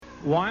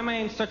Why am I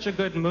in such a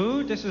good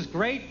mood? This is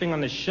great being on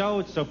the show.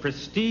 It's so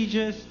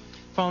prestigious.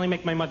 Finally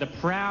make my mother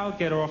proud,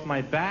 get her off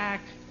my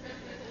back.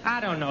 I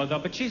don't know, though,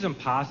 but she's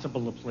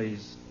impossible to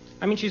please.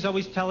 I mean, she's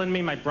always telling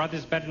me my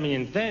brother's better than me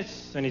in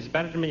this, and he's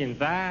better than me in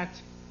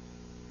that.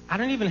 I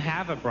don't even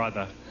have a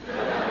brother.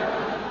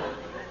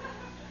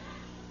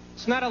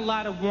 It's not a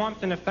lot of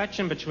warmth and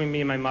affection between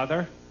me and my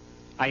mother.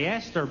 I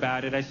asked her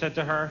about it. I said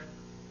to her,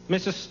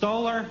 Mrs.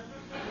 Stoller,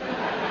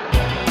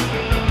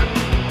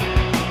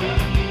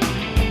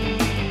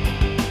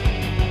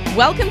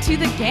 welcome to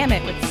The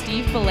Gamut with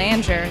Steve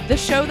Belanger, the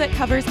show that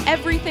covers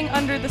everything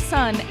under the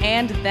sun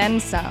and then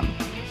some.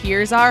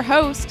 Here's our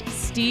host,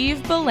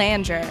 Steve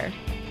Belanger.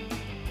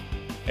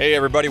 Hey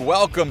everybody,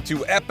 welcome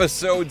to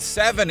episode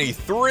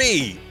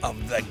 73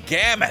 of The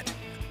Gamut,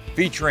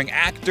 featuring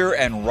actor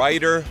and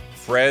writer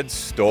Fred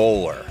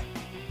Stoller.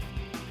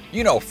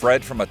 You know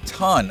Fred from a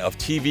ton of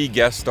TV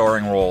guest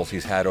starring roles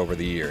he's had over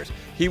the years.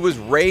 He was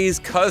Ray's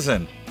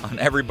cousin on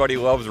Everybody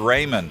Loves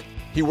Raymond.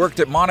 He worked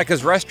at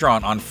Monica's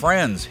Restaurant on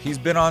Friends. He's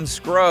been on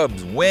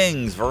Scrubs,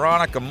 Wings,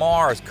 Veronica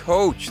Mars,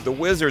 Coach, The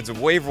Wizards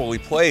of Waverly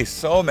Place,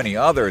 so many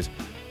others.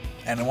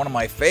 And one of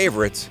my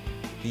favorites,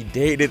 he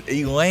dated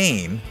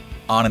Elaine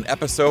on an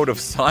episode of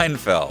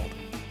Seinfeld.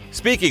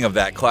 Speaking of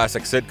that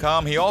classic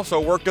sitcom, he also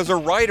worked as a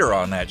writer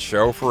on that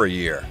show for a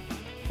year,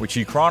 which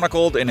he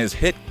chronicled in his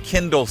hit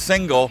Kindle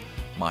single,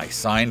 My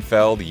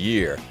Seinfeld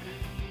Year.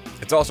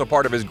 It's also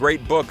part of his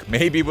great book,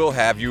 Maybe We'll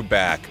Have You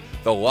Back,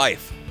 The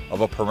Life of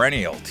a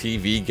Perennial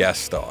TV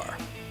Guest Star.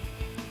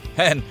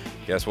 And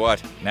guess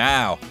what?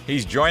 Now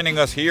he's joining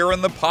us here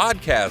in the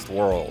podcast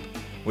world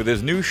with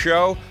his new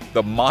show,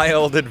 The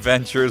Mild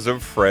Adventures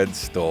of Fred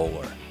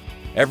Stoller.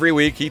 Every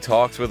week he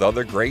talks with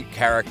other great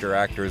character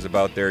actors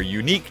about their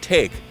unique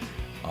take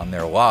on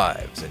their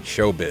lives and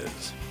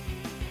showbiz.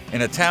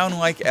 In a town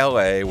like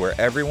LA where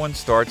everyone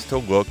starts to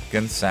look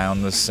and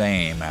sound the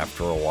same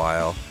after a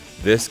while,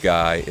 this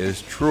guy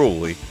is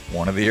truly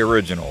one of the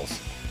originals.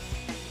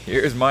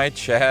 Here's my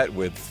chat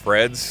with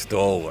Fred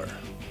Stoller.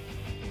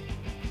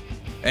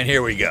 And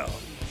here we go.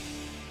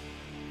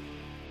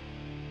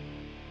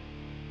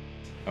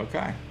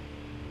 Okay.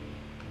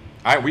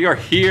 All right, we are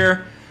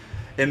here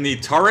in the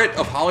turret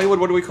of Hollywood.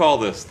 What do we call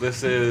this?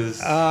 This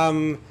is...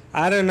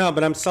 I don't know,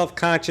 but I'm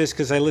self-conscious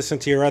because I listen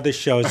to your other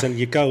shows, and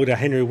you go to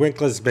Henry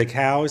Winkler's big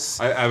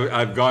house.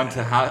 I've gone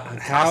to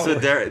Casa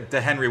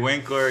de Henry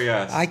Winkler,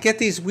 yes. I get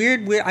these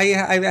weird I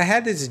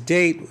had this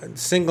date,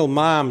 single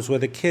moms, where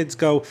the kids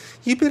go,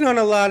 you've been on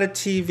a lot of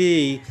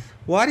TV.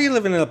 Why do you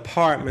live in an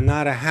apartment,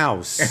 not a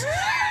house?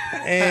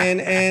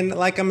 and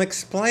like I'm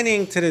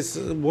explaining to this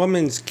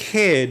woman's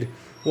kid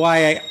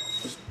why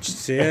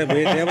there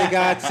we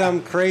got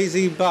some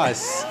crazy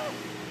bus.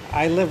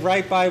 I live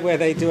right by where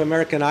they do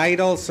American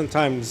Idol.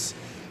 Sometimes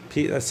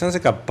it sounds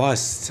like a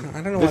bus.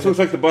 I don't know. This looks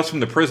like the bus from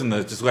the prison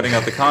that's just letting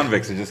out the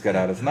convicts who just got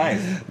out. It's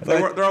nice.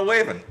 They're all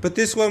waving. But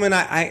this woman,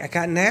 I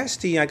got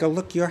nasty. I go,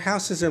 look, your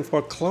house is in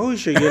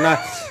foreclosure. You're not,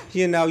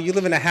 you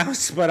live in a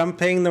house, but I'm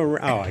paying the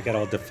rent. Oh, I got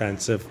all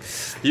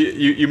defensive.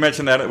 You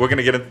mentioned that. We're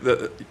going to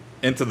get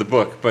into the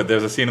book, but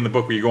there's a scene in the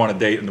book where you go on a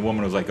date and the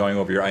woman was like going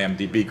over your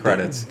IMDb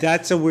credits.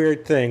 That's a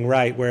weird thing,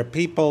 right? Where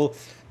people...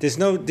 There's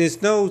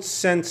no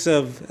sense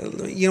of,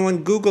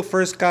 when Google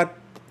first got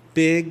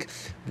big,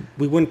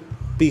 we wouldn't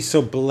be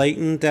so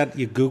blatant that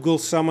you Google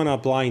someone on a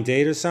blind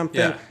date or something.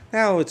 Yeah.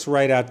 Now it's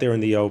right out there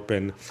in the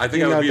open. I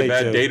think I would be a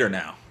bad dater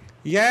now.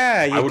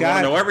 Yeah, I would want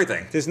to know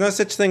everything. There's no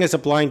such thing as a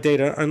blind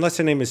dater unless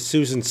her name is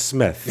Susan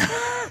Smith.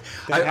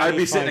 I'd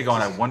be sitting there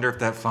going, I wonder if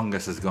that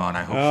fungus is gone.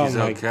 I hope she's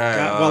okay.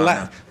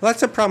 Well,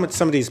 that's the problem with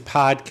some of these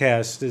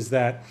podcasts is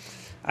that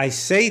I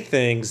say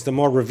things, the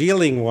more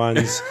revealing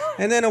ones,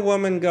 and then a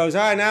woman goes,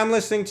 all right, now I'm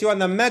listening to you on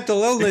the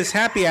mental illness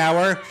happy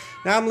hour.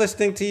 Now I'm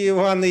listening to you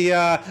on the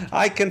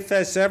I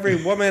confess every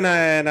woman.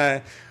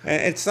 And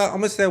it's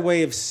almost their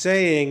way of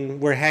saying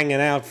we're hanging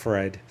out,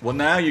 Fred. Well,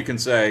 now you can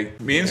say,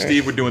 me and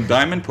Steve were doing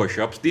diamond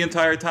push-ups the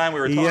entire time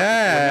we were talking.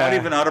 Yeah. We're not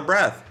even out of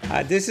breath.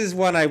 This is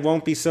one I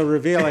won't be so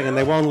revealing, and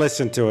they won't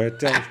listen to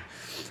it.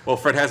 Well,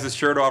 Fred has his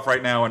shirt off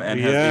right now and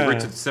has the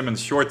Richard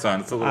Simmons shorts on.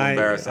 It's a little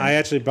embarrassing. I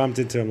actually bumped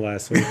into him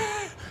last week.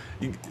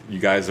 You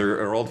guys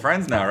are old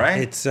friends now,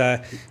 right? It's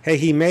hey,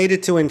 he made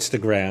it to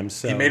Instagram.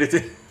 So he made it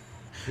to.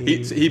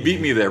 He beat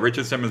me there.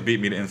 Richard Simmons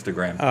beat me to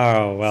Instagram.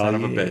 Oh well, son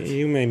of a bitch.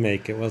 You may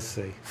make it. We'll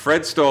see.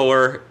 Fred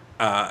Stoller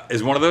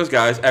is one of those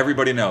guys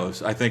everybody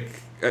knows. I think.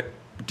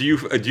 Do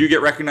you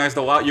get recognized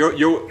a lot?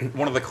 You're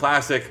one of the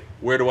classic.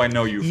 Where do I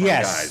know you from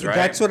guys? Right.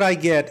 That's what I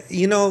get.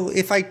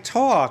 If I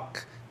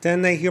talk,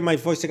 then they hear my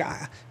voice. They go,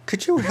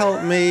 could you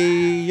help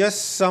me? You're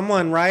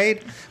someone,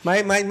 right?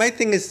 My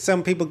thing is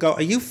some people go,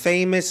 are you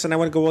famous? And I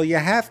want to go, well, if you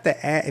have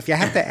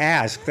to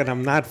ask, then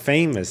I'm not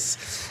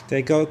famous.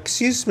 They go,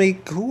 excuse me,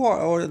 who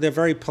are, or they're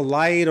very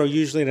polite, or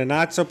usually they're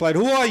not so polite.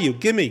 Who are you?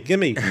 Give me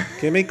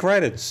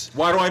credits.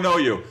 Why do I know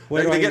you?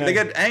 They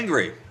get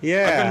angry.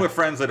 Yeah. I've been with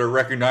friends that are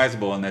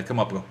recognizable, and they come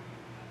up and go,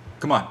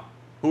 come on,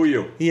 who are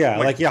you? Yeah,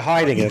 like you're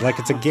hiding it, like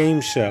it's a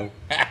game show.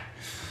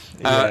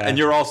 And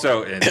you're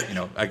also,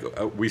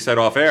 we said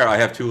off air, I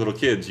have 2 little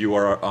kids. You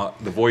are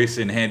the voice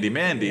in Handy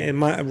Mandy.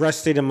 And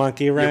Rusty the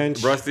Monkey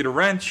Wrench. Rusty the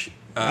Wrench.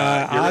 You're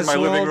Oswald. in my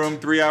living room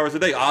 3 hours a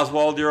day.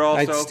 Oswald, you're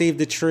also. I did Steve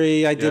the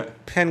Tree. I did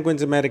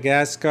Penguins of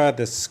Madagascar,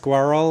 the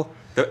Squirrel.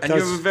 And you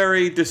have a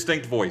very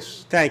distinct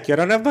voice. Thank you. I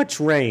don't have much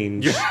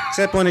range,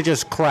 except when it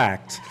just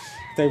cracked.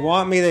 If they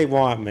want me, they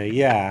want me.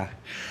 Yeah.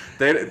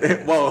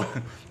 Well,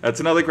 that's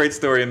another great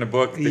story in the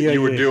book that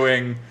you were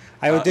doing.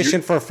 I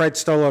auditioned for a Fred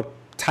Stoller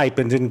type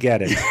and didn't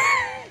get it.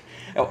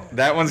 Oh,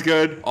 that one's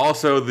good.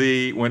 Also,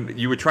 when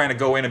you were trying to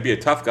go in and be a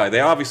tough guy,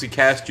 they obviously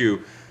cast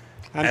you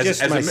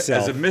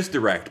as a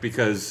misdirect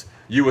because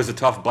you as a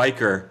tough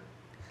biker.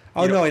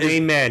 Oh, no, an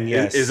amen,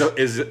 yes.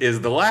 Is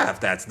the laugh.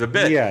 That's the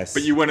bit. Yes.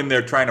 But you went in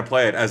there trying to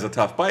play it as a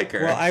tough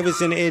biker. Well, I was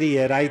an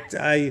idiot.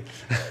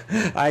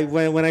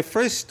 When I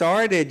first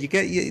started,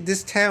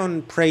 this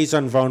town preys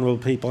on vulnerable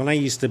people, and I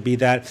used to be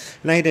that.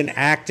 And I had an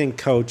acting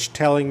coach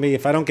telling me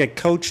if I don't get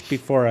coached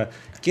before a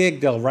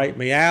gig, they'll write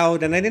me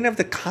out. And I didn't have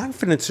the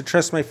confidence to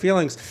trust my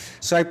feelings.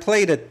 So I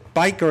played a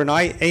biker, and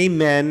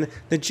amen.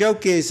 The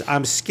joke is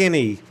I'm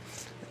skinny.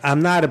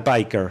 I'm not a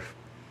biker.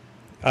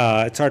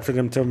 It's hard for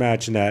them to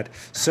imagine that.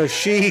 So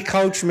she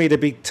coached me to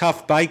be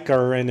tough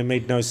biker, and it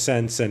made no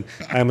sense, and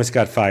I almost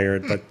got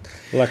fired, but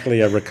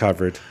luckily I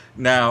recovered.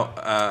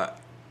 Now,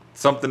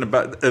 something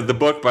about the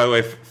book, by the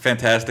way,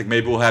 fantastic.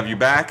 Maybe we'll have you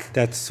back.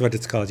 That's what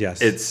it's called,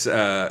 yes. It's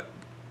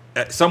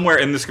somewhere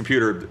in this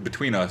computer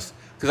between us,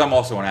 because I'm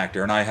also an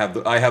actor, and I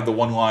have the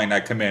one line I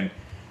come in.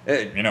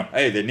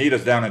 Hey, they need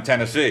us down in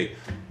Tennessee.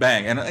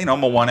 Bang. And,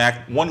 I'm a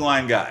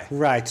one-line guy.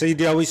 Right. So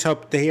you always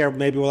hope to hear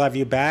maybe we'll have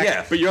you back?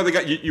 Yeah, but you're the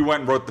guy. You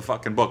went and wrote the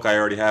fucking book I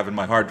already have in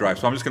my hard drive,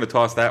 so I'm just going to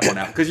toss that one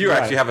out because you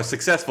actually have a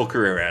successful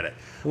career at it.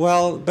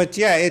 Well, but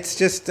yeah, it's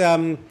just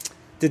the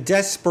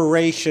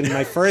desperation.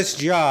 My first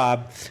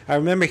job, I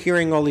remember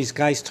hearing all these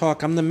guys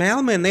talk. I'm the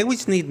mailman. They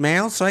always need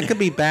mail, so I could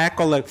be back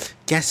or like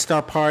guest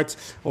star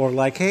parts or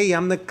like, hey,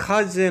 I'm the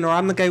cousin or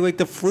I'm the guy who ate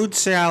the fruit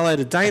salad.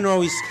 A diner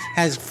always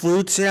has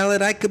fruit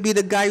salad. I could be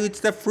the guy who eats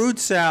the fruit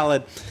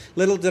salad.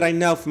 Little did I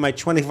know, from my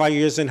 25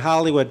 years in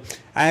Hollywood,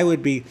 I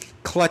would be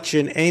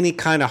clutching any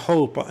kind of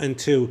hope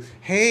into,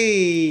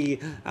 hey,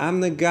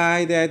 I'm the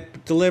guy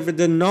that delivered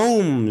the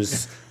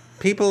gnomes.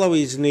 People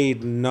always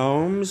need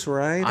gnomes,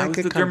 right? I was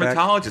the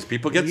dermatologist.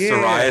 People get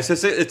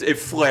psoriasis. It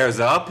flares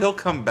up. He'll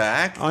come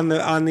back. On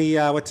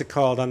the what's it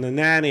called? On the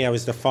nanny, I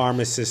was the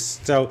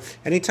pharmacist. So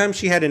anytime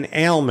she had an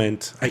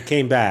ailment, I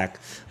came back.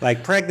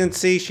 Like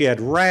pregnancy, she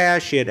had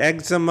rash, she had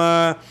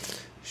eczema.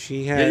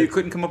 Yeah, you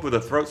couldn't come up with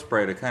a throat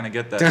spray to kind of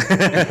get that.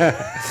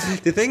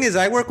 The thing is,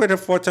 I worked with her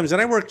 4 times,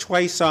 and I worked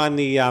twice on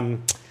the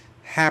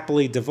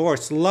Happily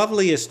Divorced.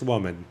 Loveliest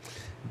woman.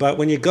 But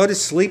when you go to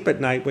sleep at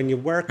night, when you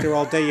work there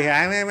all day,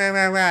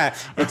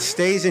 it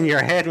stays in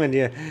your head when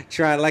you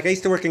try. Like I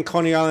used to work in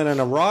Coney Island on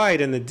a ride,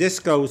 and the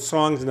disco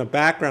songs in the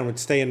background would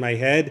stay in my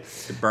head.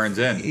 It burns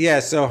in. Yeah,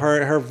 so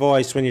her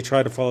voice when you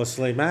try to fall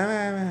asleep.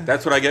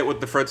 That's what I get with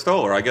the Fred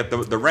Stoller. I get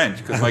the wrench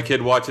because my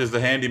kid watches the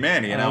Handy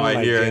Manny, and now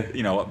I hear,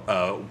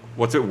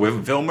 what's it,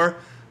 with Vilma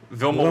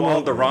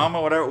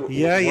Valderrama, whatever.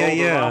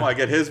 Yeah. I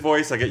get his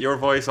voice, I get your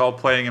voice, all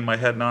playing in my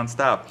head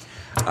nonstop.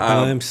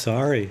 I'm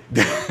sorry.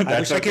 I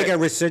wish I could get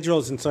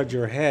residuals inside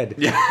your head.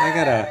 Yeah. I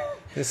got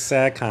a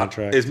SAG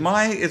contract. Is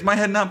my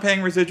head not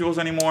paying residuals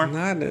anymore?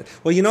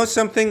 Well, you know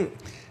something?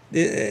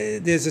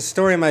 There's a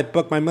story in my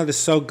book. My mother's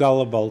so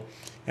gullible,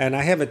 and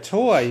I have a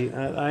toy.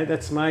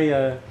 That's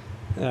my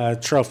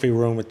trophy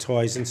room with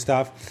toys and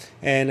stuff.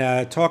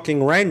 And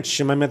talking wrench,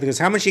 and my mother goes,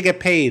 "How much you get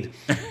paid?"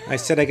 I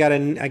said, "I get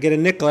a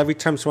nickel every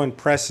time someone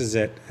presses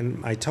it,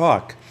 and I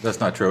talk." That's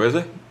not true, is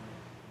it?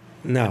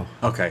 No.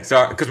 Okay,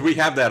 so because we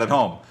have that at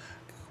home.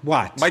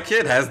 What? My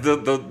kid has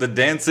the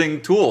dancing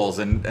tools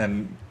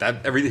and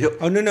that every.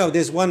 Oh no!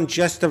 There's one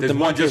just of the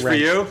monkey wrench. There's one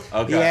just for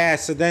you. Okay. Yeah.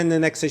 So then the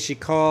next day she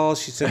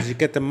calls. She says, "You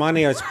get the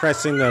money." I was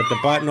pressing the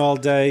button all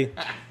day.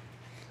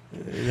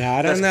 No,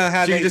 I don't know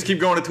how. You just keep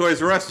going to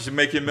Toys R Us. It should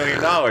make you $1 million.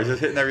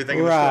 Just hitting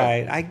everything. Right.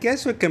 In the store. I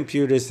guess with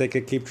computers they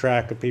could keep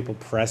track of people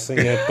pressing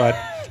it, but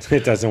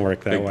it doesn't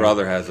work that way. Big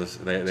Brother has us.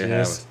 They have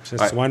us.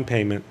 Just right. One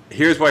payment.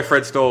 Here's why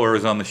Fred Stoller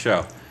is on the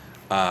show.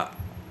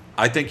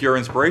 I think you're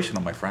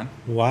inspirational, my friend.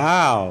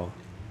 Wow.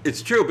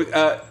 It's true.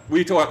 But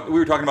we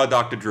were talking about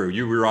Dr. Drew.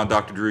 You were on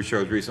Dr. Drew's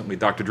shows recently.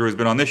 Dr. Drew has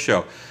been on this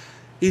show.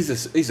 He's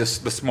the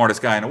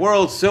smartest guy in the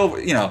world.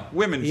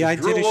 Women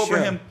just drool over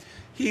him.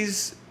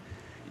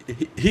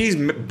 He's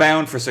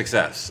bound for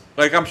success.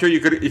 Like I'm sure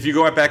you could, if you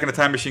go back in a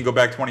time machine, go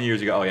back 20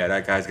 years ago. Oh yeah,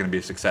 that guy's going to be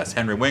a success.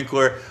 Henry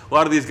Winkler. A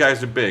lot of these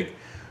guys are big.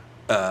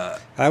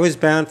 I was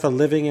bound for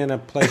living in a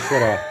place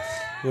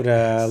with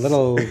a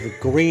little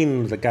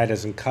green the guy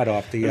doesn't cut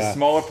off a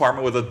small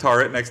apartment with a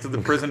turret next to the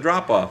prison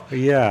drop-off.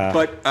 Yeah.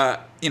 But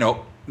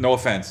no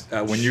offense.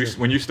 When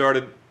you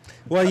started.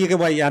 Well, you can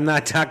wait. I'm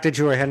not Dr.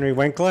 Drew or Henry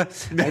Winkler.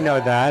 I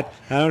know that.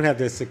 I don't have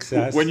this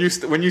success. When you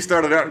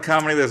started out in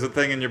comedy, there's a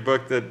thing in your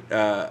book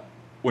that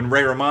when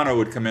Ray Romano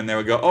would come in, they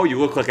would go, "Oh, you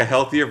look like a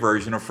healthier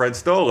version of Fred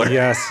Stoller."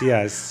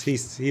 Yes.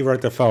 He wrote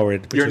the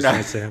foreword, which was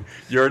nice of him.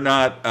 You're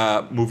not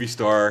a movie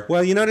star.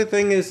 Well, the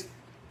thing is,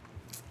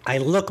 I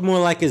look more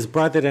like his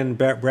brother than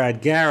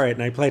Brad Garrett,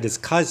 and I played his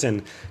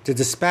cousin. The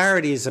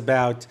disparity is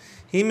about,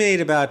 he made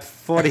about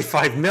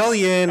 $45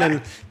 million,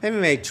 and maybe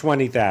made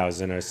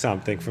 $20,000 or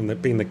something from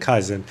being the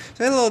cousin.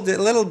 So a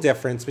little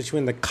difference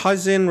between the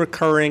cousin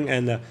recurring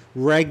and the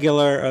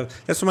regular.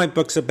 That's what my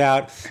book's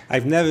about.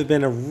 I've never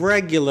been a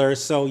regular,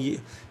 so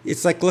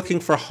it's like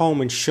looking for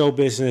home in show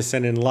business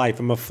and in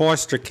life. I'm a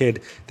foster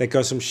kid that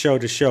goes from show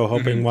to show,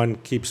 hoping one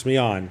keeps me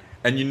on.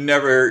 And you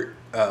never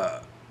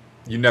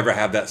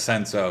have that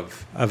sense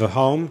of a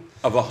home.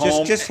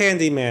 Just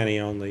Handy Manny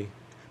only.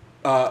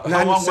 How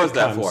long was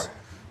that for?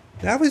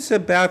 That was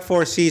about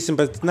 4 seasons,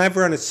 but it's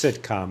never on a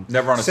sitcom.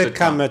 Never on a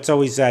sitcom. It's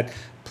always that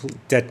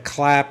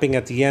clapping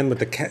at the end with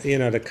the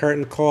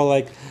curtain call,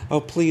 like, oh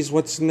please,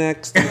 what's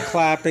next? I'm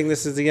clapping.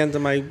 This is the end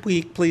of my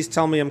week. Please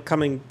tell me I'm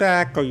coming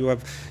back, or you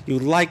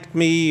liked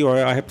me,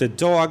 or I hope the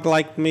dog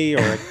liked me,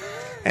 or.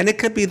 And it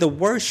could be the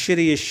worst,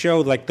 shittiest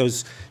show, like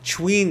those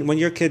when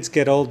your kids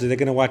get older, they're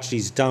going to watch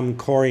these dumb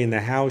Corey in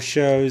the House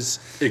shows.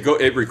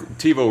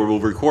 TiVo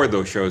will record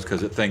those shows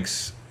because it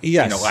thinks,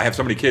 yes. I have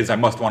so many kids, I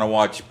must want to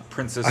watch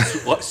Princess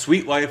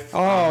Sweet Life.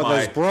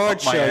 Those broad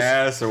shows. My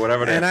ass or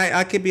whatever. And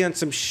I could be on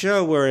some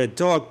show where a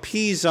dog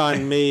pees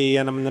on me,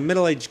 and I'm the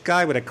middle-aged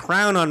guy with a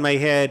crown on my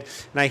head,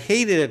 and I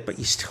hated it, but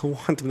you still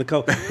want them to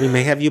go, we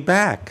may have you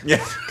back.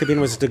 Yeah. Could be the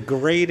most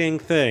degrading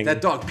thing.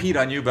 That dog peed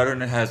on you better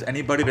than it has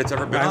anybody that's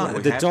ever been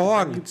on. The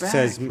dog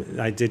says,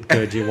 I did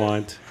good, you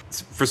want.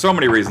 For so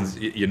many reasons.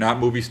 You're not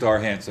movie star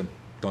handsome.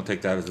 Don't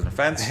take that as an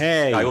offense.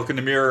 Hey. I look in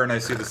the mirror and I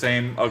see the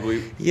same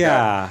ugly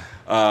guy.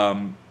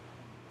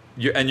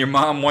 And your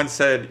mom once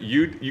said,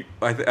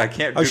 I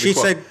can't do she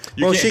the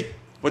quote. said,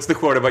 what's the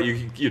quote about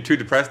you're too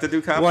depressed to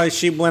do comedy?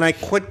 Well, when I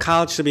quit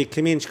college to be a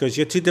comedian, she goes,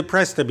 you're too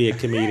depressed to be a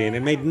comedian.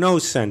 It made no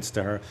sense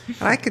to her.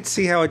 And I could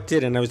see how it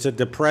did. And I was a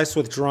depressed,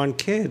 withdrawn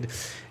kid.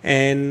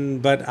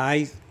 But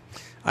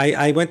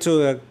I went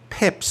to a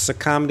Pips, a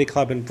comedy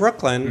club in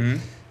Brooklyn,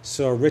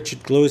 saw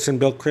Richard Lewis and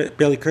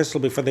Billy Crystal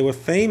before they were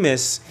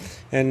famous.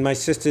 And my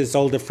sister's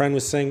older friend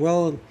was saying,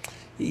 well,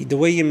 the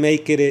way you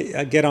make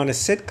it get on a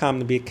sitcom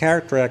to be a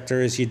character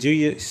actor is you do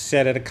your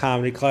set at a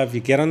comedy club, you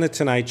get on the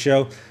Tonight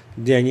Show,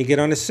 then you get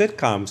on a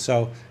sitcom.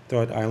 So I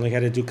thought I only had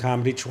to do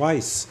comedy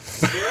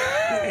twice.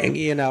 Which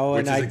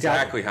is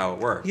exactly how it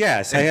works.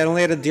 Yes, I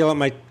only had to deal with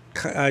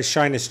my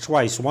shyness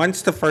twice.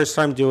 Once the first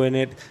time doing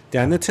it,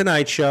 then the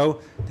Tonight Show,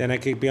 then I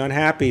could be on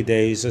Happy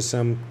Days or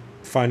some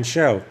fun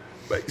show.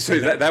 So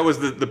that was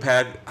the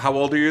pad. How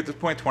old are you at this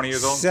point? 20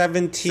 years old?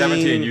 17.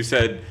 17. You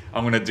said,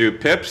 I'm going to do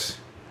Pips.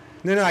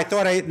 No, I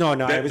thought I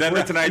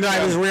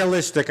was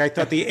realistic. I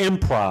thought the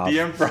improv. The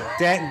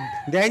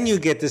improv. Then you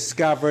get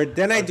discovered.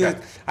 Then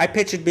I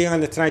pictured being on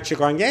the Tonight Show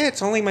going, yeah,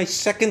 it's only my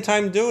second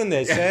time doing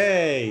this.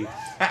 Hey.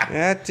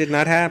 That did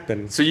not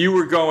happen. So you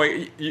were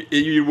going,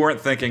 you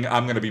weren't thinking,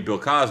 I'm going to be Bill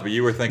Cosby.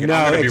 You were thinking,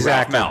 I'm going to be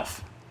Ralph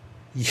Malph.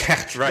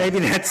 Yeah, right.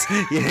 Maybe that's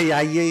yeah.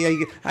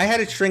 I had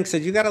a shrink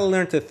said you got to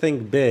learn to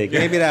think big.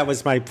 Maybe that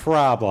was my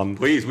problem.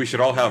 Please, we should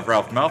all have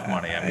Ralph Malph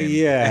money. I mean,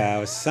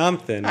 yeah,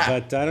 something,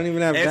 but I don't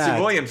even have that. Anson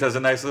Williams has a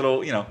nice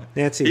little,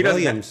 Nancy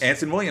Williams.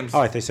 Anson Williams.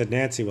 Oh, I thought you said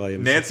Nancy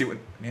Williams. Nancy, who's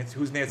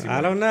Nancy Williams?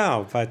 I don't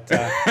know, but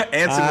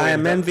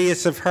I'm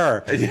envious of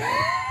her.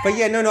 But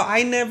yeah, no,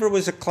 I never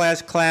was a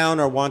class clown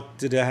or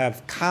wanted to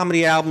have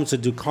comedy albums or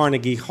do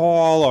Carnegie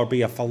Hall or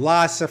be a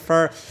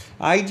philosopher.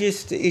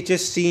 It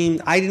just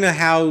seemed, I didn't know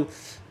how,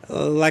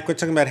 like we're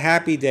talking about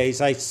Happy Days,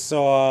 I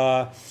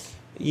saw,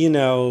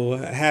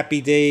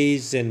 Happy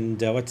Days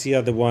and what's the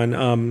other one?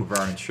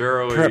 Vernon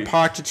Shirley.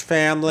 Partridge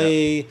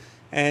Family. Yep.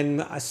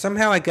 And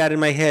somehow I got in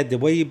my head, the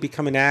way you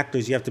become an actor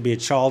is you have to be a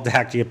child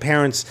actor. Your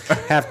parents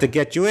have to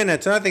get you in.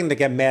 It's another thing to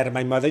get mad at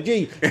my mother.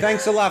 Gee,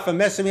 thanks a lot for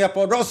messing me up,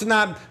 or also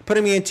not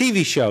putting me in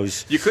TV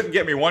shows. You couldn't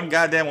get me one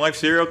goddamn Life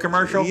cereal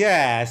commercial?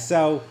 Yeah,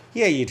 so,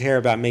 you'd hear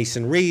about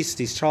Mason Reese,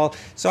 these Charles.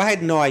 So I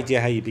had no idea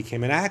how you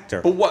became an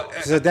actor. But what?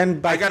 So then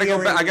I got to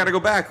go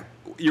back.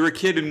 You're a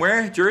kid in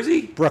where?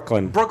 Jersey?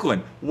 Brooklyn.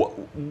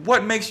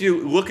 What makes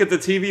you look at the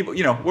TV?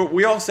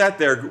 We all sat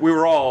there. We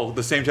were all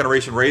the same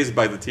generation raised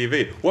by the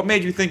TV. What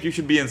made you think you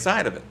should be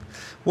inside of it?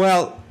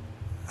 Well,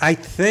 I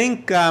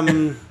think,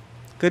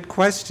 good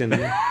question.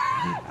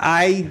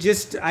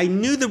 I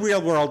knew the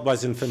real world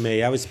wasn't for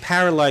me. I was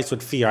paralyzed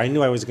with fear. I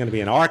knew I was going to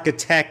be an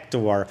architect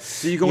or...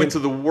 So you go into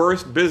the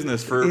worst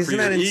business for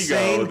your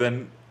ego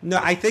than... No,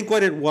 I think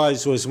what it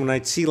was when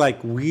I'd see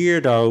like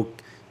weirdo...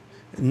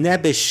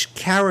 nebbish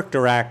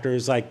character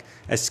actors like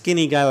a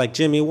skinny guy like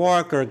Jimmy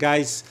Walker,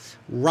 guys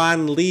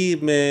Ron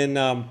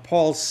Liebman,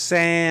 Paul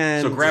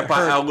Sand. So Grandpa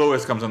Al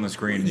Lewis comes on the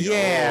screen.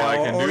 Yeah, I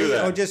can do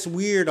that. Or just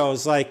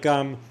weirdos like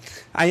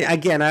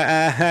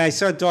I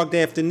saw Dog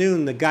Day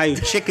Afternoon, the guy who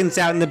chickens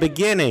out in the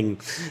beginning.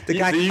 The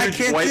guy I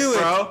can't white do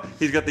bro. It.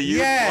 He's got the huge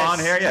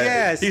blonde hair. Yeah,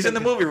 yes. He's in the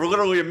movie for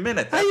literally a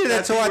minute.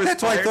 That's what I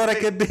thought I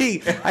could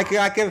be.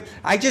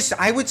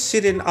 I would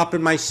sit up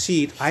in my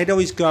seat. I'd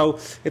always go,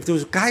 if there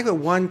was a guy with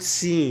one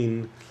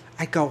scene,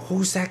 I go,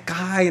 who's that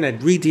guy? And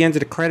I'd read the end of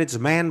the credits,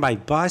 Man by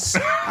Bus.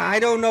 I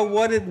don't know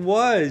what it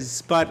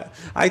was, but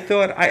I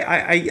thought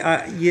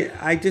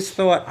I just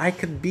thought I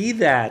could be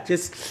that.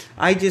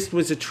 I just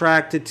was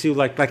attracted to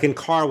like in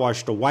Car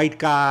Wash, the white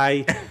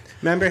guy.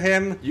 Remember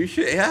him? You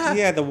should, yeah.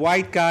 Yeah, the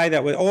white guy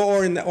that was,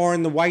 or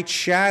in the White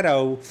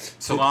Shadow.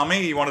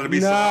 Salami? You wanted to be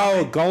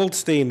Salami? No,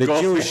 Goldstein, the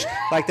Jewish.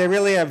 Like they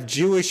really have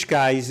Jewish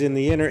guys in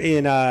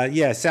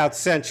South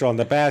Central on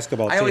the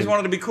basketball team. I always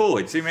wanted to be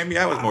Coolidge. See, maybe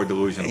I was more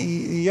delusional.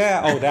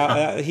 Yeah.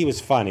 Oh, he was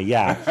funny.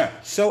 Yeah.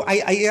 So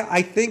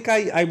I think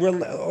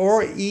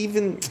or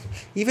even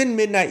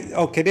Midnight.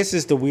 Okay, this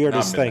is the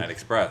weirdest thing. Midnight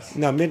Express.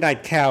 No,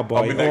 Midnight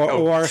Cowboy.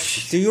 Or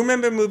do you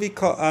remember a movie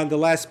called The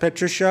Last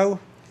Picture Show?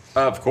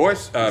 Of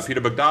course,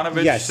 Peter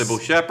Bogdanovich, yes. Sybil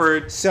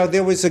Shepherd. So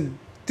there was So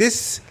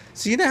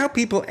you know how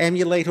people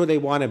emulate who they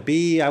want to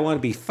be? I want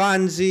to be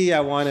Fonzie. I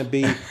want to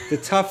be the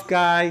tough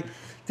guy.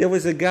 There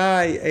was a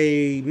guy,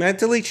 a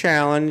mentally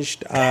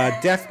challenged,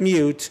 deaf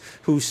mute,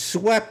 who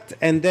swept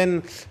and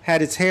then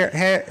had his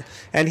hair,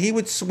 and he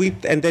would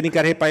sweep, and then he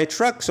got hit by a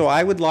truck. So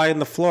I would lie on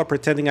the floor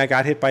pretending I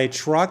got hit by a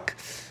truck.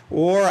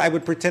 Or I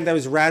would pretend I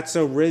was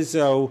Ratso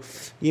Rizzo,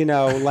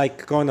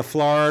 like going to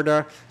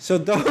Florida. So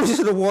those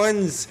are the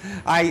ones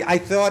I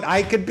thought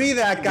I could be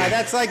that guy.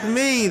 That's like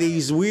me,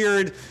 these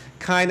weird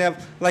kind of,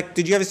 like,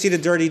 did you ever see The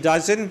Dirty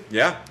Dozen?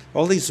 Yeah.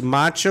 All these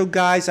macho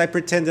guys. I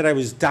pretended I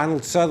was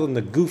Donald Sutherland,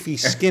 the goofy,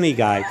 skinny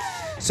guy.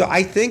 So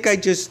I think I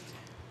just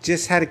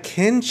had a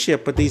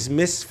kinship with these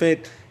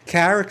misfit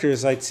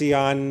characters I'd see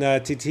on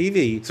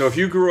TV. So if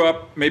you grew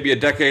up maybe a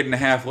decade and a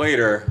half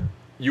later,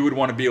 you would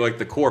want to be like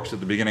the corpse at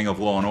the beginning of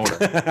Law and Order,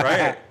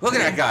 right? Look at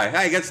that guy.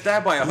 Hey, he got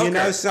stabbed by a hooker. You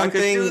know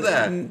something? I could do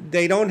that.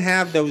 They don't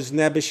have those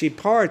nebbishy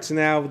parts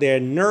now. They're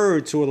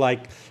nerds who are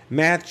like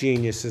math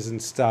geniuses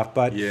and stuff.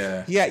 But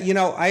yeah,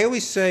 I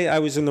always say I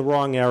was in the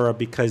wrong era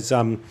because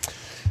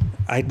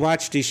I'd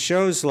watch these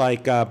shows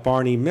like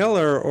Barney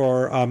Miller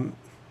or,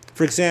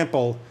 for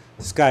example,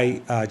 this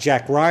guy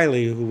Jack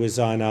Riley who was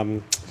on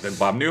the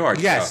Bob Newhart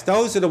show. Yes,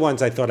 those are the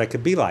ones I thought I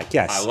could be like.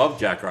 Yes, I love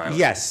Jack Riley.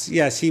 Yes,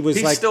 he was.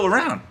 He's still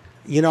around.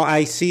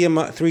 I see him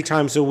 3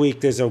 times a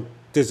week. There's a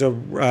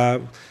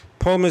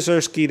Paul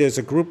Mazursky. There's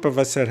a group of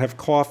us that have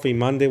coffee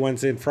Monday,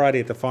 Wednesday, and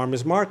Friday at the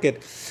farmers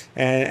market,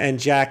 and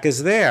Jack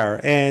is there.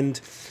 And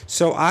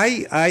so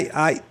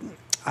I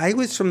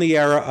was from the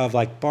era of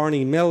like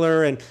Barney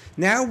Miller, and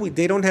now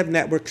they don't have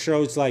network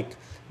shows like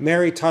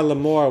Mary Tyler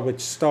Moore,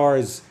 which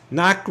stars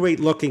not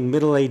great-looking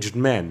middle-aged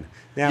men.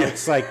 Now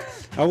it's like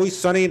Always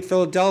Sunny in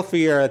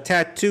Philadelphia, a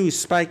tattoo,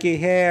 spiky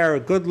hair,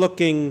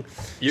 good-looking.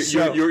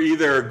 You're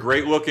either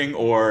great-looking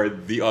or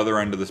the other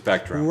end of the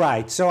spectrum.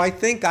 Right. So I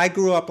think I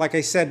grew up, like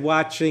I said,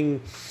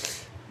 watching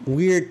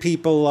weird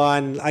people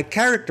on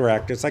character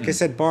actors. Like I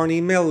said,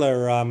 Barney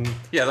Miller.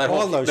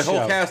 The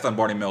whole cast on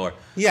Barney Miller.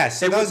 Yes,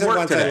 they those are the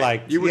ones today. I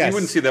liked. You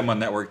wouldn't see them on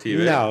network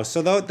TV. No,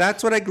 so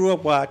that's what I grew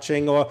up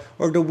watching, or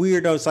the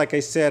weirdos, like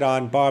I said,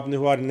 on Bob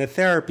Newhart in the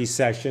therapy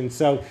session.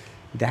 So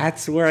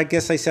that's where I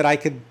guess I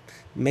said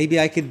maybe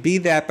I could be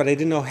that, but I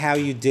didn't know how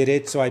you did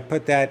it. So I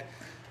put that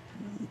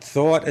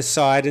thought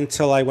aside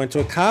until I went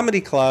to a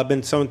comedy club,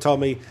 and someone told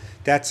me,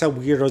 that's how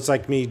weirdos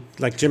like me,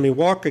 like Jimmy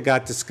Walker,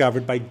 got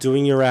discovered by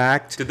doing your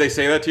act. Did they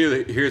say that to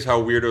you? Here's how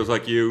weirdos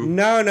like you...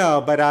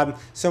 No, but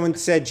someone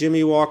said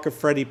Jimmy Walker,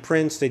 Freddie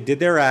Prinze, they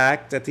did their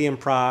act at the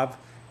Improv,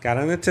 got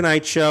on the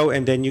Tonight Show,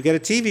 and then you get a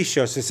TV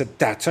show. So I said,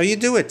 that's how you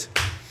do it.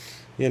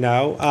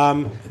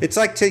 It's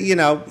like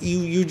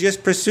you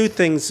just pursue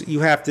things,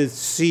 you have to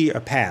see a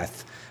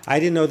path. I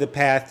didn't know the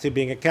path to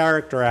being a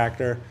character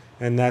actor,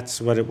 and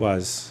that's what it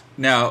was.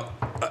 Now,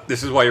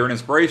 this is why you're an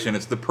inspiration.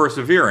 It's the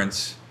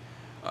perseverance.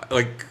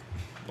 Like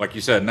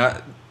you said,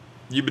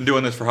 you've been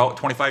doing this for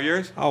 25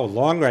 years? Oh,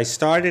 longer. I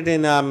started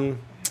in,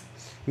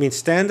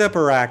 stand-up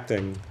or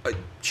acting?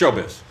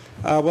 Showbiz.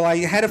 Well,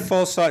 I had a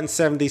false start in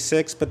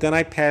 76, but then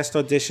I passed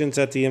auditions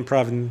at the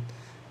Improv.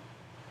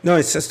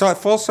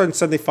 False start in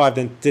 75,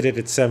 then did it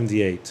at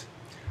 78.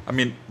 I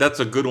mean,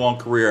 that's a good long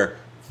career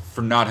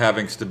for not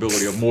having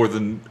stability of more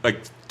than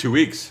 2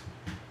 weeks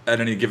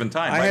at any given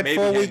time. I had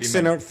 4 weeks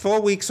in a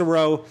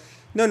row.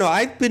 No,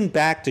 I've been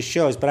back to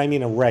shows, but I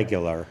mean a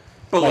regular.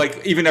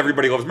 But even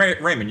Everybody Loves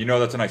Raymond,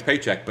 that's a nice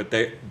paycheck, but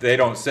they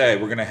don't say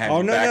we're going to have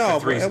you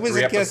back for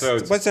three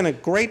episodes. It wasn't a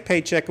great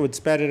paycheck. It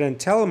was better than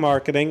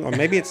telemarketing, or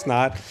maybe it's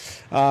not.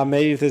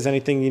 Maybe if there's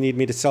anything you need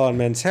me to sell on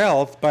Men's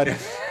Health, but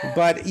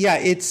yeah,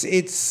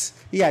 it's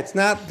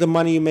not the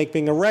money you make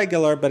being a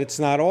regular, but it's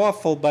not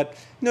awful. But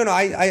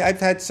I've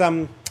had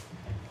some.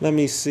 Let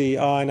me see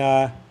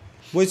on.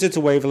 Wizards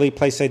of Waverly,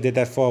 place I did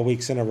that 4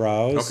 weeks in a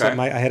row. Okay. So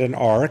I had an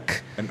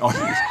arc.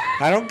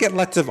 I don't get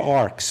lots of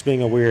arcs,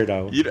 being a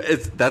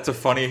weirdo. That's a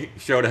funny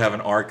show to have an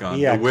arc on.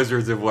 Yeah. The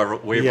Wizards of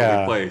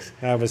Waverly Place.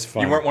 That was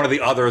fun. You weren't one of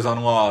the others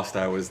on Lost.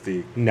 I was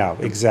the... No,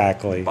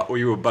 exactly. Were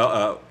you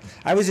about...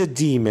 I was a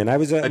demon. I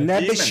was a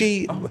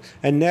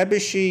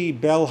Nebuchadnezzar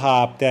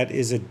bellhop that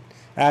is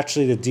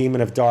actually the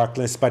demon of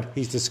darkness, but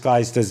he's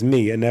disguised as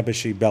me, a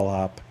Nebuchadnezzar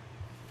bellhop.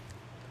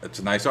 It's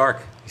a nice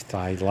arc.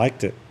 I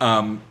liked it.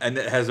 And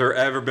has there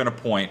ever been a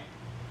point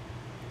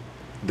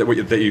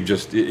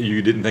that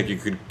you didn't think you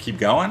could keep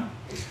going?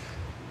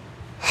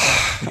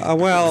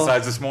 Well,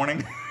 besides this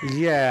morning.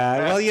 Yeah,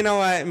 well, you know,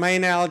 my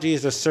analogy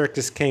is a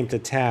circus came to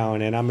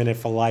town, and I'm in it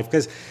for life.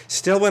 Because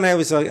still, when I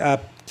was a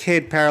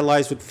kid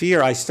paralyzed with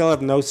fear, I still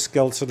have no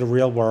skills for the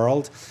real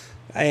world.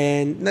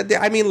 And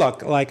I mean,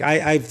 look, like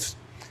I've,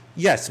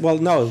 yes, well,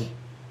 no,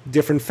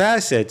 different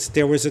facets.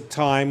 There was a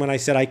time when I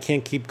said I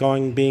can't keep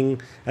going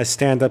being a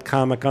stand-up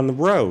comic on the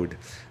road.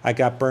 I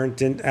got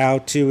burnt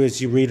out too,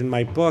 as you read in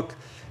my book.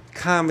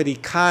 Comedy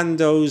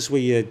condos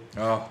where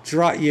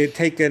you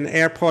take an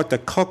airport, the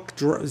cook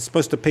is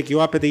supposed to pick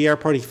you up at the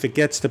airport, he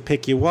forgets to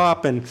pick you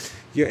up, and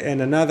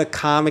another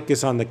comic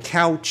is on the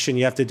couch and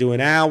you have to do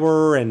an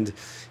hour, and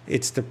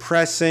it's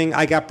depressing.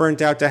 I got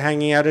burnt out to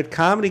hanging out at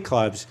comedy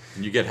clubs.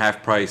 And you get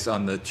half price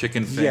on the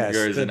chicken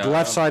fingers. Yes, the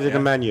left side of the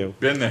menu.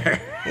 Been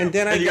there. And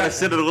then you got to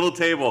sit at a little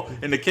table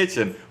in the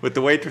kitchen with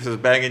the waitresses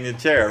banging your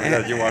chair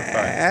as you walk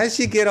by. As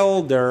you get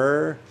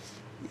older,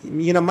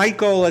 you know, my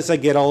goal as I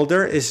get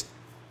older is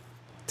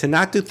to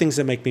not do things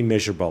that make me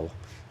miserable.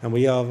 And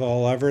we have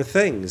all other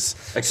things.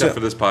 Except for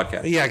this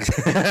podcast. Yeah.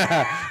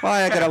 Well,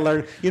 I got to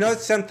learn. You know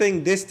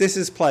something? This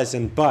is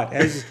pleasant, but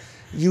as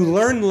you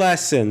learn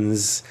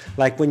lessons,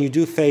 like when you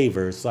do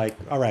favors, like,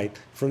 all right,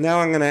 from now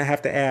I'm going to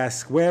have to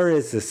ask, where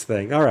is this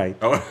thing? All right.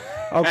 Oh.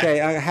 Okay,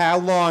 how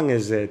long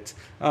is it?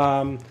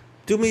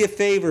 Do me a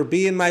favor,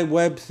 be in my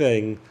web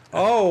thing.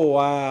 Oh,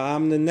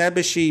 I'm the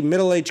nebbishy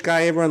middle-aged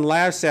guy everyone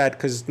laughs at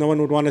because no one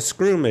would want to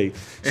screw me.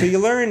 So you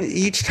learn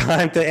each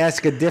time to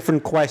ask a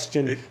different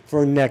question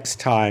for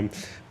next time.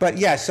 But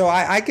yeah, so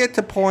I get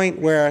to the point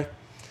where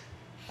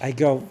I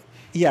go,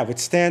 yeah, with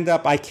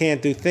stand-up, I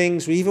can't do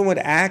things. Even with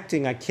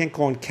acting, I can't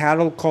go on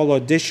cattle call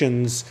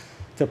auditions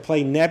to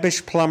play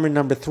nebbish plumber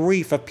number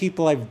 3 for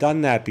people I've done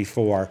that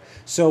before.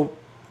 So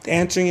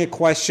answering your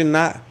question,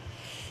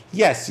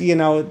 yes, you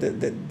know,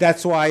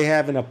 that's why I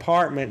have an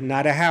apartment,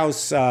 not a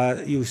house,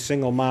 you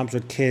single moms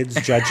with kids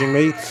judging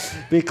me,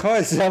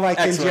 because so I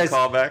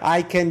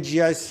can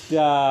just,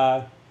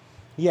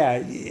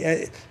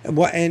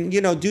 and,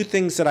 you know, do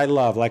things that I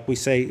love. Like they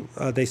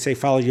say,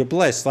 follow your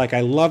bliss. Like I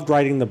loved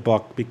writing the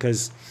book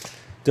because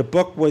the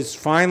book was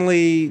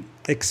finally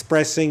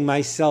expressing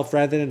myself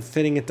rather than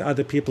fitting into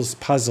other people's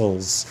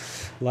puzzles.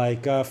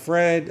 Like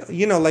Fred,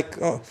 you know, like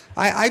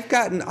I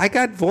got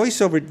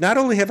voiceover. Not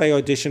only have I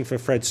auditioned for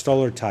Fred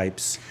Stoller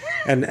types,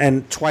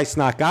 and twice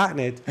not gotten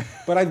it,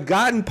 but I've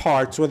gotten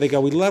parts where they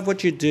go, "We love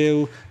what you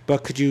do,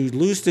 but could you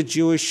lose the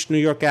Jewish New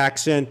York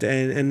accent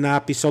and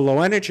not be so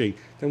low energy?"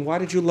 Then why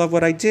did you love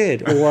what I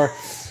did? Or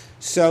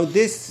so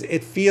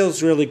it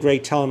feels really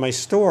great telling my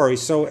story.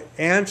 So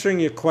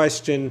answering your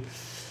question,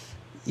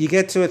 you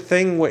get to a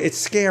thing where it's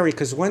scary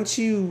because once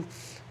you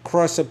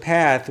cross a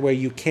path where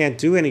you can't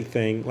do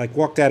anything, like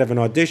walked out of an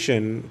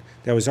audition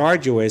that was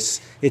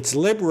arduous, it's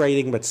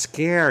liberating but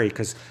scary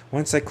because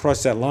once I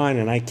cross that line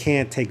and I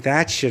can't take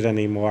that shit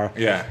anymore,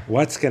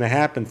 what's going to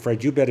happen,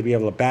 Fred? You better be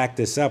able to back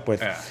this up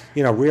with,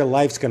 you know, real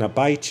life's going to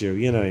bite you.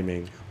 You know what I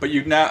mean? But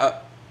you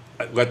now,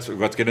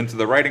 let's get into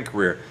the writing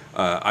career.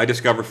 I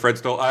discovered Fred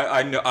Stoller.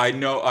 I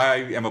know I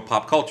am a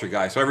pop culture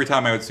guy, so every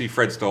time I would see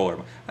Fred Stoller,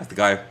 that's the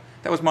guy.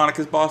 That was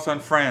Monica's boss on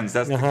Friends.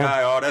 That's the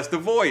guy. Oh, that's the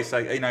voice.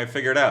 I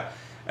figured out.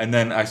 And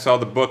then I saw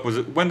the book.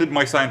 When did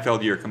My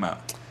Seinfeld Year come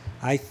out?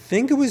 I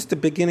think it was the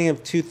beginning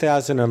of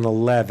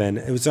 2011.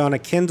 It was on a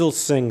Kindle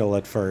single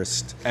at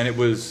first. And it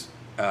was,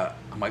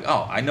 I'm like,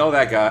 oh, I know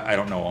that guy. I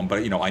don't know him,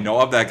 but, you know, I know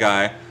of that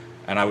guy.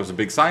 And I was a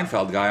big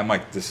Seinfeld guy. I'm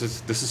like, this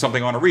is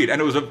something I want to read. And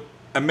it was an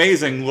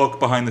amazing look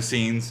behind the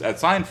scenes at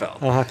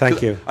Seinfeld.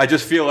 Thank you. I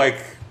just feel like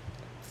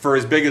for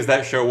as big as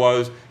that show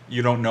was,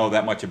 you don't know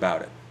that much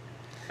about it.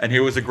 And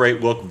here was a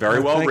great look,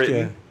 very well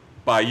written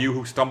by you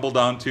who stumbled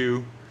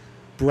onto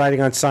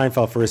writing on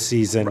Seinfeld for a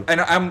season.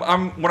 And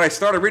I'm when I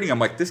started reading, I'm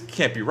like, this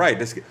can't be right.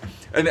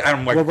 And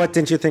I'm like, well, what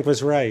didn't you think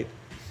was right?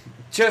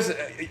 Just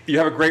you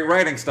have a great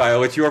writing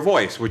style. It's your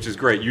voice, which is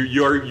great.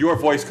 Your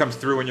voice comes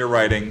through in your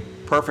writing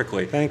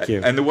perfectly. Thank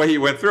you. And the way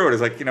you went through it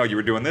is like, you know, you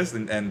were doing this,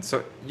 and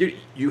so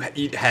you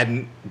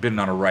hadn't been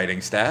on a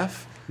writing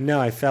staff. No,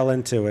 I fell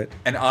into it.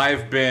 And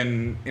I've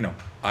been, you know,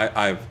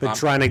 I've been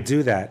trying to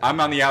do that.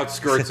 I'm on the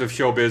outskirts of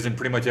showbiz in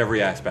pretty much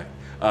every aspect.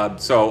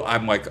 So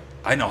I'm like,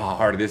 I know how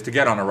hard it is to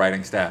get on a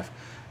writing staff.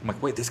 I'm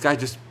like, wait, this guy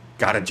just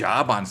got a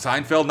job on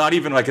Seinfeld? Not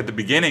even like at the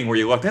beginning where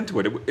you looked into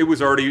it. It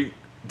was already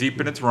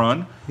deep in its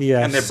run.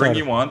 Yes, and they bring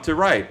you on to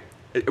write.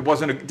 It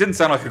didn't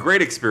sound like a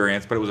great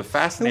experience, but it was a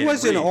fascinating It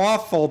wasn't read.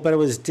 awful, but it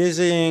was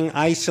dizzying,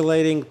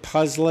 isolating,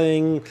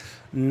 puzzling,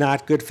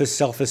 not good for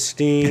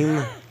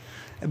self-esteem.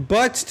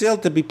 But still,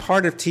 to be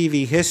part of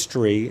TV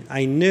history,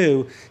 I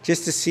knew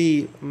just to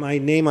see my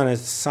name on a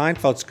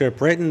Seinfeld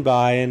script written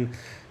by and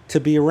to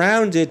be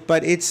around it.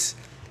 But it's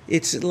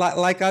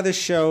like other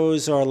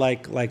shows or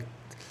like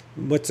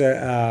what's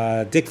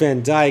Dick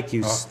Van Dyke?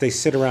 They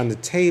sit around the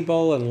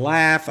table and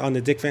laugh on the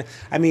Dick Van.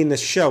 I mean,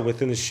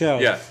 within the show.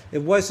 Yeah.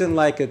 It wasn't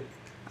like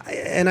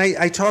and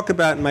I talk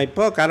about in my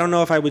book. I don't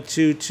know if I would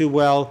do too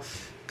well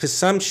because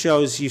some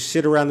shows you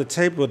sit around the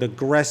table with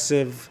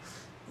aggressive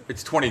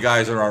It's 20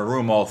 guys in our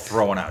room all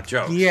throwing out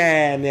jokes.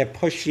 Yeah, and they're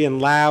pushy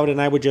and loud,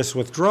 and I would just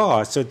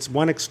withdraw. So it's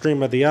one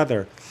extreme or the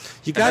other.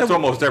 You got That's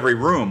almost every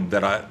room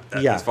Yeah.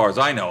 as far as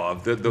I know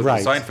of. The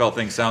Right. Seinfeld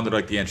thing sounded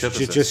like the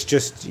antithesis.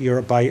 Just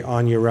you're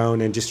on your own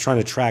and just trying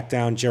to track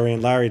down Jerry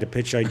and Larry to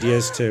pitch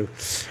ideas to,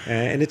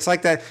 and it's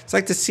like that. It's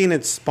like the scene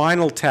in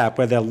Spinal Tap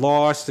where they're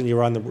lost and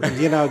you're on the,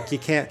 you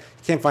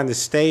can't find the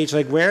stage.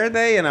 Like, where are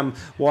they? And I'm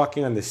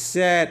walking on the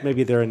set.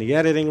 Maybe they're in the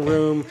editing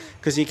room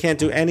because you can't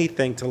do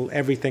anything till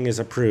everything is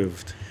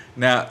approved.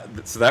 Now,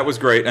 so that was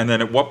great. And then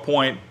at what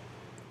point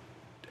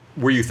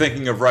were you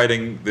thinking of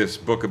writing this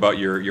book about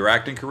your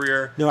acting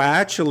career? No,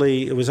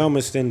 actually, it was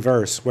almost in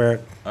verse where.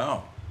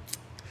 Oh.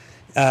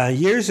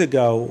 Years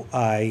ago,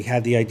 I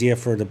had the idea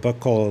for the book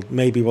called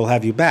Maybe We'll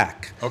Have You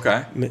Back.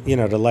 Okay.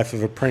 The life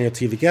of a perennial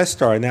TV guest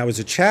star, and that was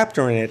a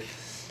chapter in it.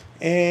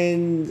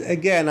 And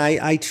again,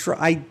 I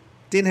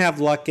didn't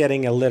have luck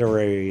getting a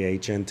literary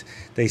agent.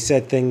 They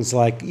said things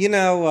like,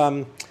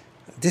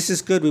 this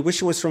is good. We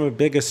wish it was from a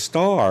bigger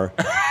star.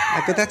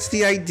 I go, that's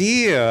the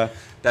idea.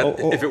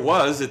 If it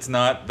was, it's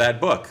not that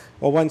book.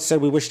 Or one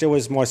said, we wish there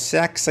was more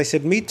sex. I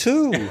said, me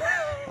too.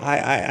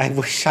 I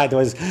wish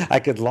I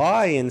could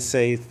lie and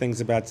say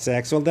things about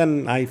sex. Well,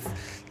 then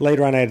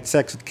later on I had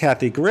sex with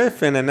Kathy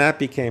Griffin, and that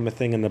became a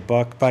thing in the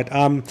book. But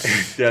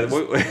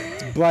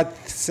but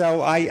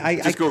so I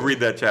just go read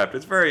that chapter.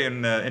 It's very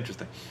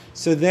interesting.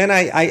 So then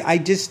I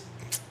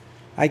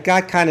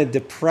got kind of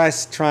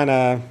depressed trying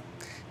to.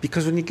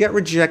 Because when you get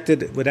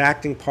rejected with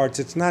acting parts,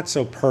 it's not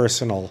so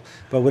personal.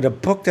 But with a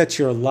book that's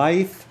your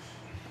life,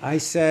 I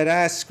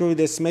said, screw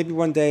this. Maybe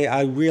one day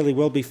I really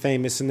will be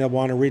famous and they'll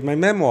want to read my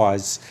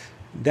memoirs.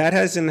 That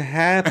hasn't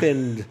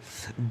happened.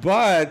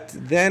 But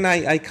then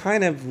I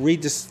kind of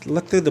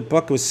looked through the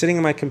book. It was sitting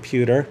on my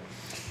computer.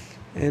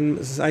 And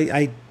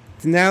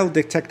now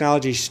the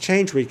technology's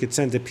changed where you could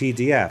send a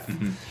PDF.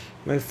 Mm-hmm.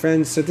 My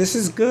friend said, this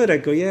is good. I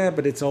go, yeah,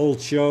 but it's old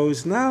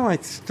shows. No, I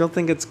still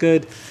think it's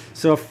good.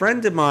 So a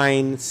friend of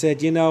mine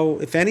said,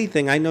 if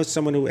anything, I know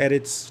someone who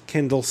edits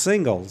Kindle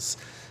singles.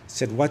 I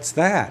said, what's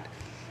that?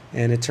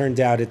 And it turned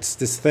out it's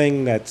this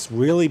thing that's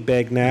really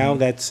big now.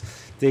 Mm-hmm.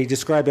 They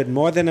describe it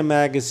more than a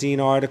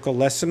magazine article,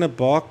 less than a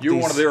book. You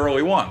were one of the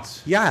early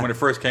ones. Yeah. When it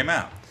first came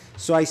out.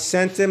 So I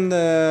sent him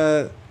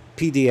the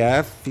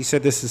PDF. He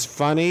said, this is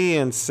funny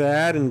and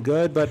sad and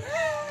good, but...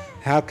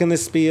 how can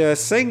this be a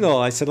single?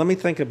 I said, let me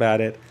think about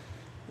it.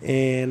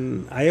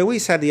 And I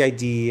always had the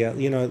idea,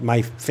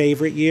 my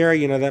favorite year,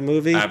 that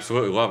movie?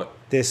 Absolutely love it.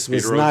 This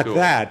was not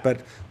that,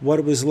 but what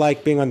it was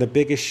like being on the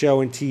biggest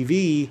show in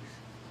TV.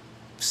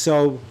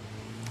 So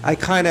I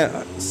kind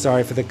of,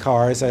 sorry for the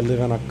cars, I live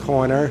on a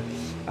corner.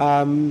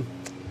 That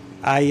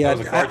was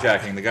a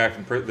carjacking.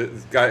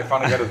 The guy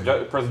finally got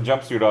his prison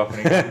jumpsuit off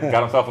and he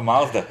got himself a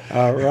Mazda.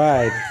 All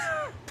right.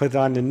 Put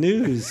on the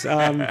news.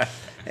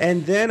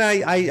 And then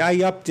I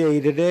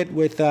updated it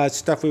with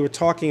stuff we were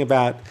talking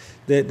about.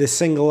 The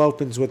single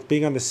opens with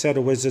being on the set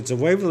of Wizards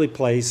of Waverly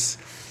Place,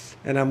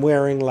 and I'm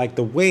wearing like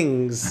the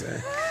wings,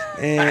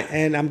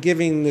 and I'm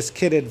giving this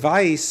kid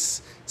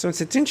advice. Someone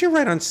said, didn't you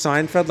write on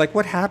Seinfeld? Like,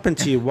 what happened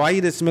to you? Why are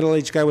you this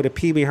middle-aged guy with a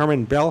Pee Wee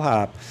Herman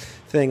bellhop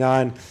thing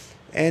on?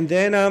 And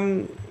then,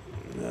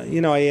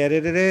 I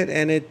edited it,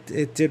 and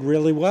it did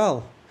really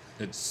well.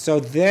 So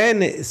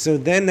then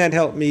that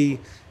helped me,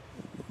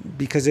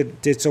 because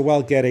it did so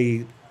well, get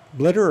a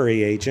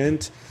literary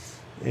agent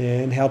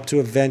and helped to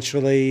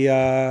eventually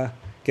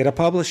get a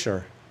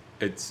publisher.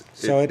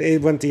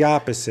 It went the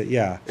opposite,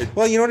 yeah.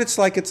 Well, you know what it's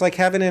like? It's like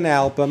having an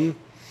album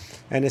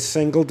and a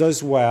single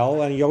does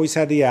well, and you always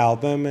had the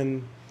album,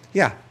 and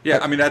yeah. Yeah,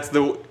 I mean,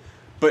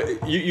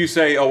 but you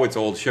say, oh, it's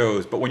old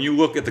shows, but when you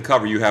look at the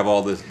cover, you have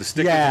all the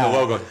stickers and the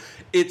logo.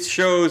 It's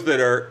shows that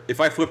are, if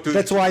I flip through,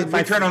 if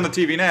I turn on the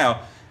TV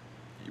now,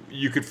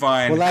 you could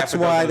find half a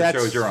dozen of the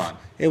shows you're on.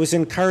 It was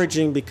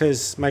encouraging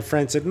because my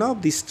friend said, no,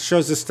 these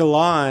shows are still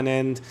on.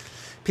 And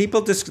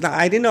people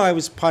I didn't know I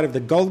was part of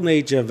the golden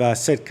age of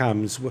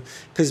sitcoms.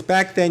 Because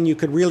back then you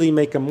could really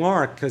make a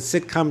mark because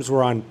sitcoms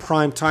were on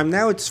prime time.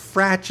 Now it's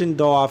fractioned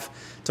off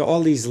to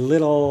all these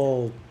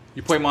little...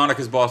 You play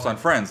Monica's boss on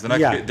Friends. The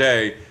next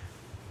day,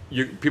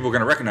 people are going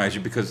to recognize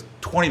you because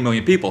 20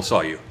 million people saw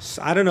you.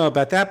 I don't know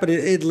about that, but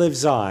it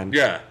lives on.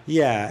 Yeah.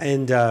 Yeah,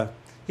 and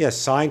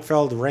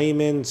Seinfeld,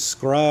 Raymond,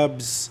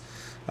 Scrubs...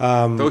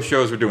 those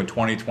shows were doing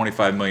 20,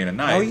 25 million a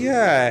night. Oh,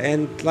 yeah.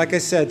 And like I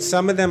said,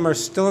 some of them are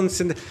still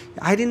in...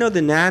 I didn't know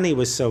The Nanny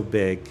was so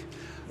big.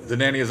 The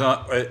Nanny is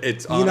on.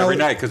 It's on every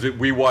night because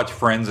we watch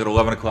Friends at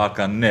 11 o'clock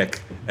on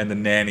Nick, and The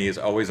Nanny is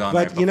always on.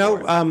 But,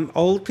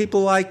 old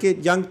people like it,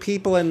 young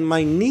people, and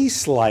my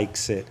niece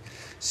likes it.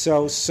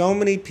 So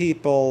many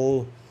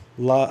people,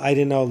 I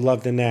didn't know,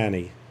 love The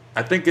Nanny.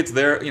 I think it's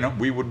there.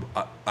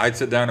 I'd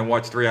sit down and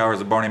watch 3 hours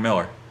of Barney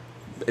Miller.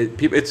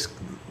 It's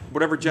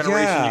whatever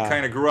generation you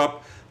kind of grew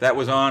up. That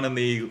was on in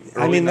the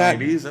early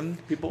 90s, and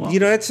people loved it.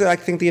 That's, I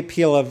think, the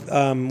appeal of,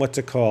 what's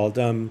it called?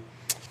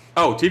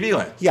 TV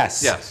Land.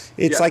 Yes.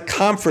 It's like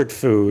comfort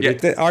food.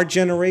 Yeah. Our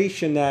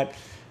generation that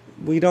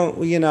we don't,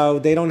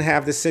 they don't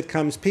have the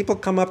sitcoms. People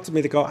come up to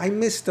me, they go, I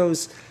miss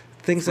those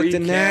things Free like The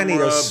Nanny,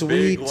 camera, those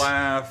sweet. big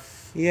laugh.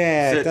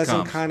 Yeah, it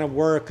doesn't sitcoms. kind of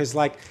work because,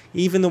 like,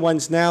 even the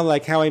ones now,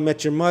 like How I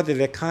Met Your Mother,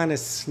 they're kind of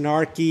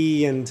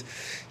snarky and,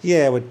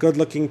 yeah, with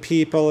good-looking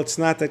people. It's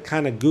not that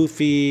kind of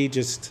goofy,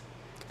 just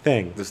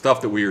thing. The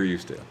stuff that we are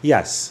used to.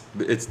 Yes.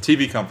 It's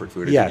TV comfort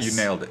food. Yes. You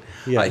nailed it.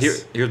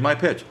 Yes. Here's my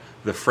pitch.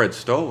 The Fred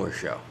Stoller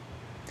Show.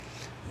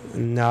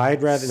 No,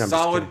 I'd rather. No, I'm just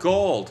Solid kidding.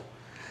 gold.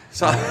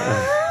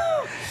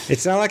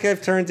 It's not like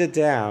I've turned it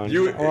down.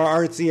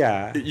 Or it's,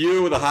 yeah.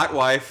 You with a hot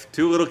wife,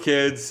 2 little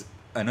kids,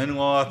 an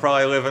in-law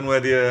probably living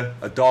with you,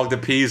 a dog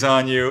that pees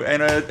on you,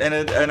 and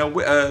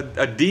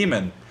a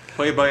demon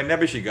played by a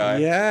Nebuchadnezzar guy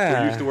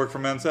Yeah. who used to work for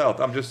Men's Health.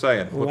 I'm just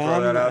saying. We'll throw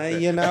Well, that out there.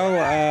 you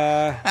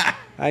know,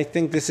 I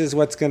think this is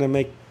what's going to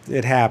make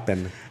it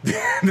happen.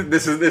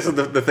 This is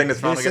the thing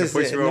that's finally going to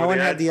push you over no one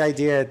the had edge. the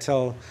idea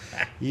until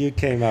you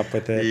came up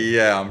with it.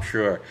 Yeah, I'm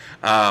sure.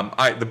 All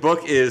right, the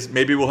book is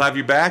Maybe We'll Have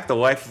You Back, The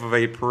Life of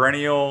a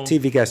Perennial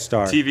TV guest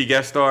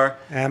star.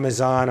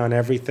 Amazon on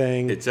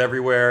everything. It's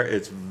everywhere.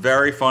 It's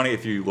very funny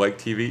if you like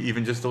TV,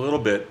 even just a little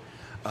bit.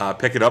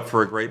 Pick it up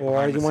for a great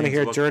Or you want to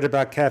hear dirt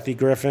about Kathy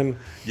Griffin?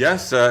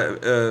 Yes,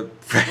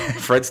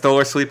 Fred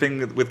Stoller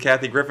sleeping with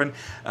Kathy Griffin,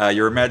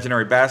 your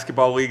imaginary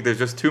basketball league. There's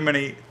just too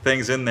many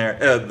things in there.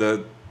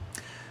 The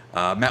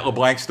Matt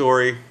LeBlanc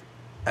story,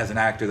 as an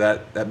actor,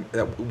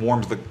 that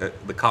warms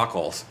the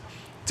cockles.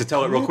 To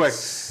tell it real quick,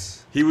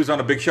 he was on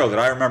a big show that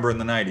I remember in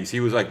the 90s. He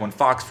was like when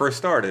Fox first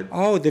started.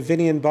 Oh, the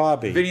Vinny and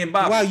Bobby. Vinny and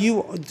Bobby. Wow,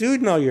 you do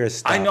know your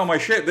stuff. I know my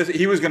shit.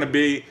 He was going to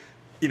be,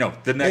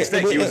 the next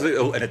thing. He was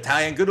an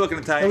Italian, good-looking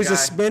Italian guy. It was a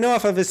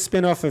spin-off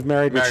of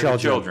Married with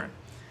Children.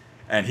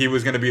 And he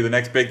was going to be the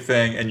next big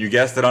thing, and you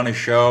guessed it on his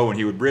show, and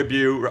he would rib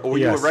you. Were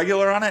you a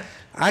regular on it?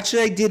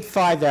 Actually, I did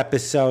 5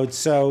 episodes,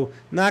 so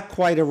not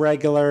quite a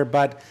regular,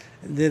 but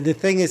the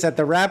thing is, at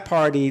the wrap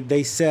party,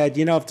 they said,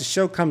 if the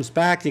show comes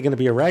back, you're going to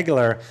be a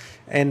regular.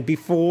 And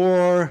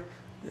before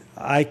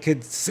I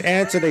could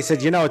answer, they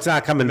said, it's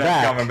not coming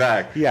back. Not coming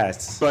back.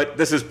 Yes. But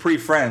this is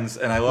pre-Friends,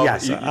 and I love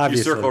Yes, you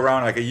obviously. circle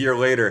around like a year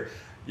later,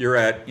 you're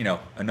at,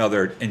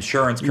 another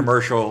insurance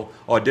commercial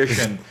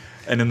audition,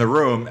 and in the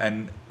room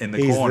and in the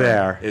He's corner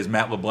there. is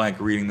Matt LeBlanc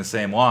reading the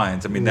same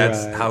lines. I mean,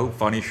 that's Right. how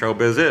funny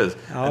showbiz is.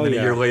 Oh, and then a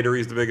yeah. year later,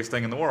 he's the biggest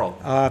thing in the world.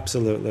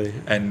 Absolutely.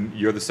 And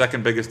you're the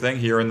second biggest thing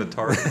here in the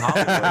Target in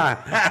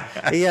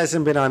Hollywood. He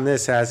hasn't been on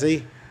this, has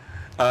he?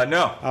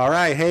 No. All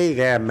right. Hey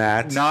there,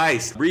 Matt.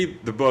 Nice.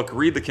 Read the book,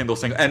 read the Kindle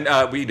single. And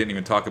we didn't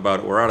even talk about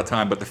it. We're out of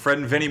time. But the Fred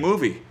and Vinny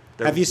movie.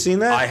 Have you seen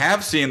that? I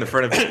have seen the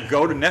Fred and Vinny.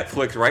 Go to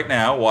Netflix right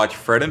now. Watch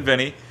Fred and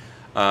Vinny.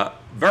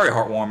 Very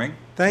heartwarming.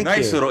 Thank you.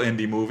 Nice little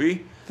indie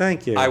movie.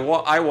 Thank you.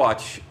 I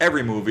watch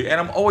every movie, and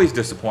I'm always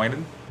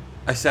disappointed.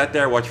 I sat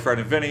there, watched Fred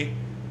and Vinny.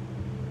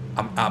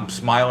 I'm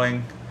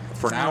smiling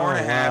for an hour and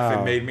a half.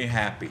 wow. It made me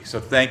happy. So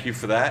thank you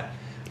for that.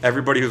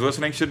 Everybody who's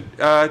listening should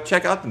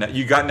check out the net.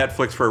 You got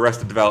Netflix for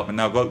Arrested Development.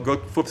 Now go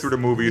flip through the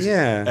movies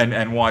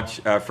and watch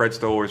Fred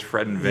Stoller's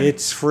Fred and Vinny.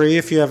 It's free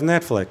if you have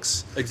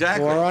Netflix.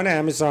 Exactly. Or on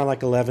Amazon,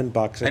 like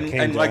 $11.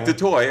 And like the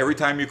toy, every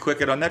time you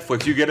click it on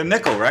Netflix, you get a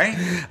nickel, right?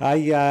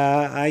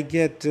 I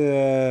get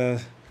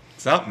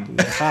Something.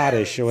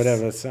 Kaddish or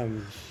whatever,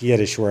 some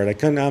Yiddish word.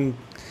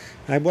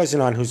 I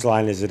wasn't on Whose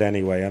Line Is It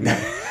Anyway.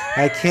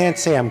 I can't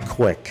say I'm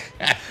quick.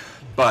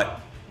 But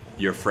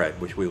you're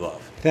Fred, which we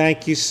love.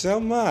 Thank you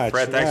so much.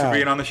 Fred, thanks for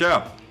being on the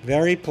show.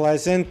 Very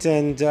pleasant,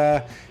 and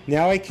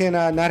now I can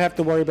not have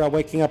to worry about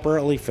waking up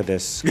early for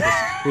this.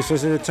 This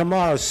was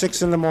tomorrow,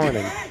 6 in the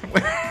morning.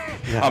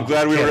 No, I'm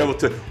glad we were kidding. able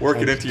to work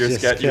it into your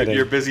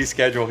busy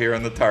schedule here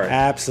on the Turret.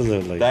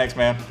 Absolutely. Thanks,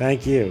 man.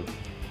 Thank you.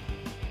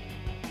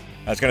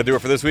 That's going to do it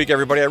for this week,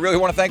 everybody. I really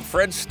want to thank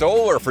Fred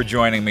Stoller for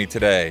joining me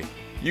today.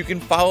 You can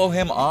follow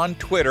him on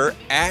Twitter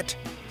at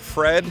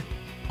Fred_Stoller.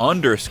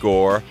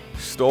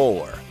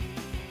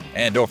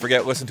 And don't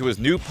forget, listen to his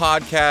new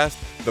podcast,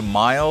 The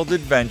Mild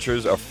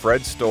Adventures of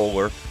Fred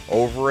Stoller,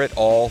 over at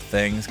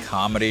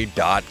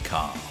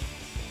allthingscomedy.com.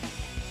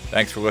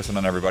 Thanks for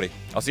listening, everybody.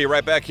 I'll see you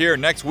right back here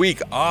next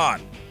week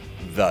on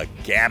The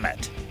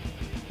Gamut.